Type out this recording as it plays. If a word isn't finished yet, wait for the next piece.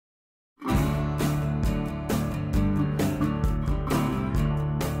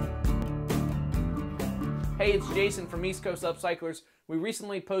Hey, it's Jason from East Coast Upcyclers. We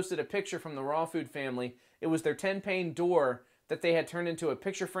recently posted a picture from the Raw Food family. It was their 10-pane door that they had turned into a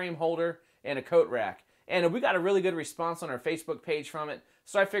picture frame holder and a coat rack. And we got a really good response on our Facebook page from it,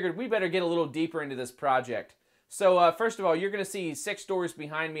 so I figured we better get a little deeper into this project. So first of all, you're going to see 6 doors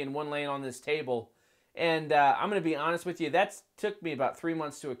behind me and one laying on this table. And I'm going to be honest with you, that took me about 3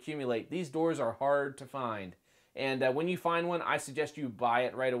 months to accumulate. These doors are hard to find. And when you find one, I suggest you buy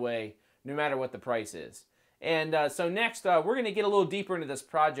it right away, no matter what the price is. And so next, we're going to get a little deeper into this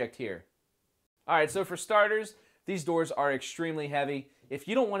project here. All right, so for starters, these doors are extremely heavy. If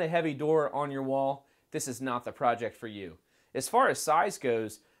you don't want a heavy door on your wall, this is not the project for you. As far as size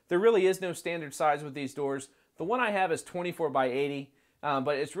goes, there really is no standard size with these doors. The one I have is 24 by 80,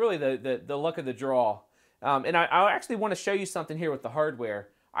 but it's really the luck of the draw. And I actually want to show you something here with the hardware.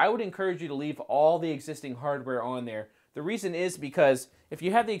 I would encourage you to leave all the existing hardware on there. The reason is because if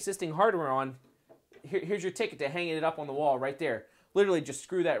you have the existing hardware on, here's your ticket to hanging it up on the wall right there. Literally just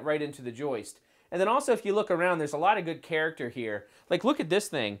screw that right into the joist. And then also if you look around, there's a lot of good character here. Like look at this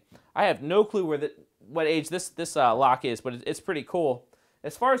thing. I have no clue what age this lock is, but it's pretty cool.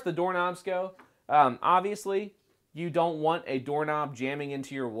 As far as the doorknobs go, obviously you don't want a doorknob jamming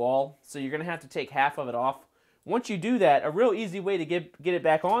into your wall, so you're going to have to take half of it off. Once you do that, a real easy way to get it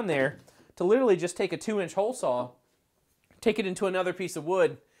back on there, to literally just take a 2-inch hole saw, take it into another piece of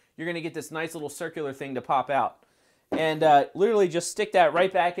wood, you're going to get this nice little circular thing to pop out. And literally just stick that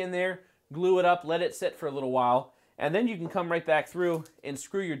right back in there, glue it up, let it sit for a little while, and then you can come right back through and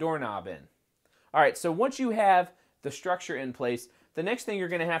screw your doorknob in. All right, so once you have the structure in place, the next thing you're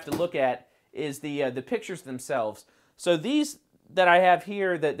going to have to look at is the pictures themselves. So these that I have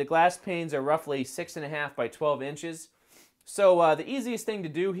here, the glass panes are roughly 6.5 by 12 inches. So the easiest thing to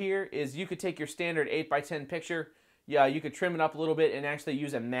do here is you could take your standard 8 by 10 picture. Yeah, you could trim it up a little bit and actually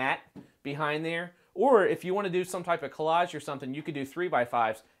use a mat behind there. Or if you want to do some type of collage or something, you could do 3 by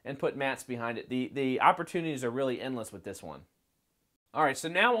 5s and put mats behind it. The opportunities are really endless with this one. All right, so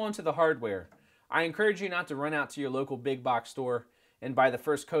now on to the hardware. I encourage you not to run out to your local big box store and buy the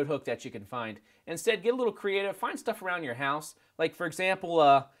first coat hook that you can find. Instead, get a little creative. Find stuff around your house. Like, for example,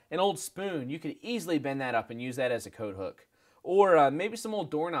 an old spoon. You could easily bend that up and use that as a coat hook. Or maybe some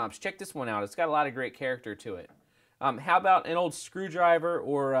old doorknobs. Check this one out. It's got a lot of great character to it. How about an old screwdriver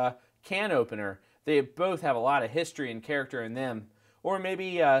or a can opener? They both have a lot of history and character in them. Or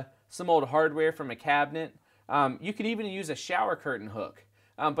maybe some old hardware from a cabinet. You could even use a shower curtain hook.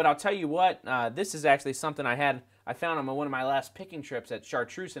 But I'll tell you what, this is actually something I found on one of my last picking trips at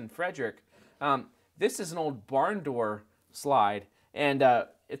Chartreuse in Frederick. This is an old barn door slide, and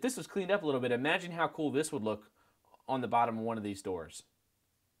if this was cleaned up a little bit, imagine how cool this would look on the bottom of one of these doors.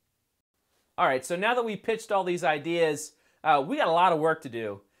 All right, so now that we pitched all these ideas, we got a lot of work to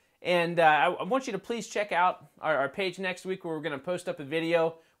do. And I want you to please check out our page next week, where we're going to post up a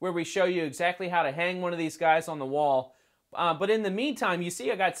video where we show you exactly how to hang one of these guys on the wall. But in the meantime, you see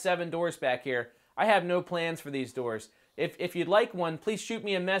I got 7 doors back here. I have no plans for these doors. If you'd like one, please shoot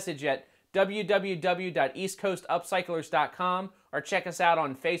me a message at www.eastcoastupcyclers.com or check us out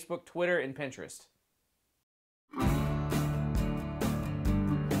on Facebook, Twitter, and Pinterest.